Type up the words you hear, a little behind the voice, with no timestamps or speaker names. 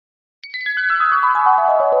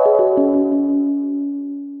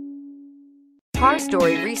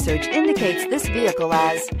4-story research indicates this vehicle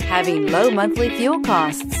as having low monthly fuel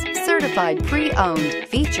costs. Certified pre-owned.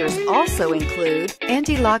 Features also include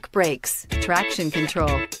anti-lock brakes, traction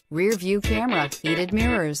control, rear view camera, heated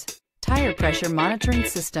mirrors, tire pressure monitoring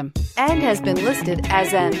system, and has been listed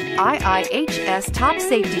as an IIHS top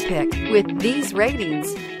safety pick with these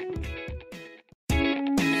ratings.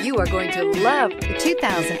 You are going to love the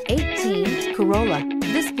 2018 Corolla.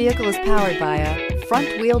 This vehicle is powered by a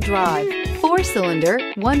front-wheel drive, 4-cylinder,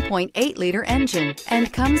 1.8-liter engine,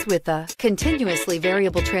 and comes with a continuously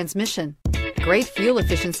variable transmission. Great fuel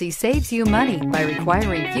efficiency saves you money by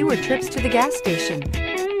requiring fewer trips to the gas station.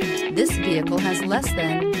 This vehicle has less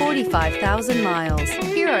than 45,000 miles.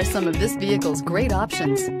 Here are some of this vehicle's great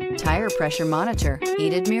options: tire pressure monitor,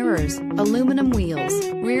 heated mirrors, aluminum wheels,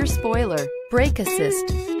 rear spoiler, brake assist,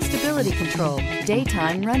 stability control,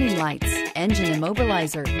 daytime running lights, engine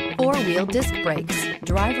immobilizer, 4-wheel disc brakes,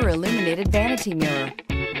 driver illuminated vanity mirror.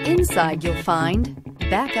 Inside you'll find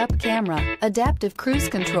backup camera, adaptive cruise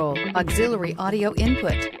control, auxiliary audio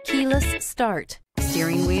input, keyless start,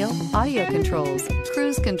 steering wheel audio controls,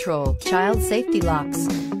 cruise control, child safety locks,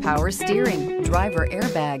 power steering, driver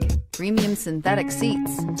airbag, premium synthetic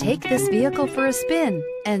seats. Take this vehicle for a spin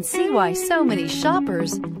and see why so many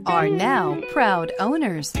shoppers are now proud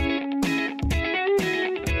owners.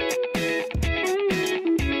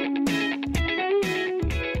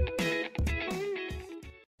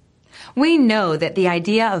 We know that the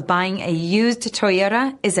idea of buying a used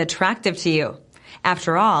Toyota is attractive to you.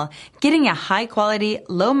 After all, getting a high-quality,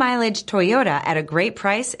 low-mileage Toyota at a great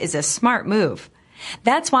price is a smart move.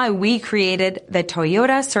 That's why we created the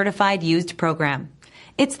Toyota Certified Used Program.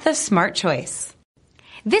 It's the smart choice.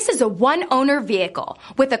 This is a one-owner vehicle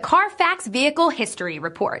with a Carfax Vehicle History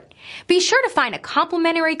Report. Be sure to find a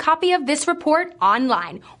complimentary copy of this report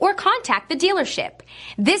online or contact the dealership.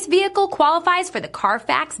 This vehicle qualifies for the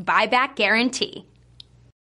Carfax Buyback Guarantee.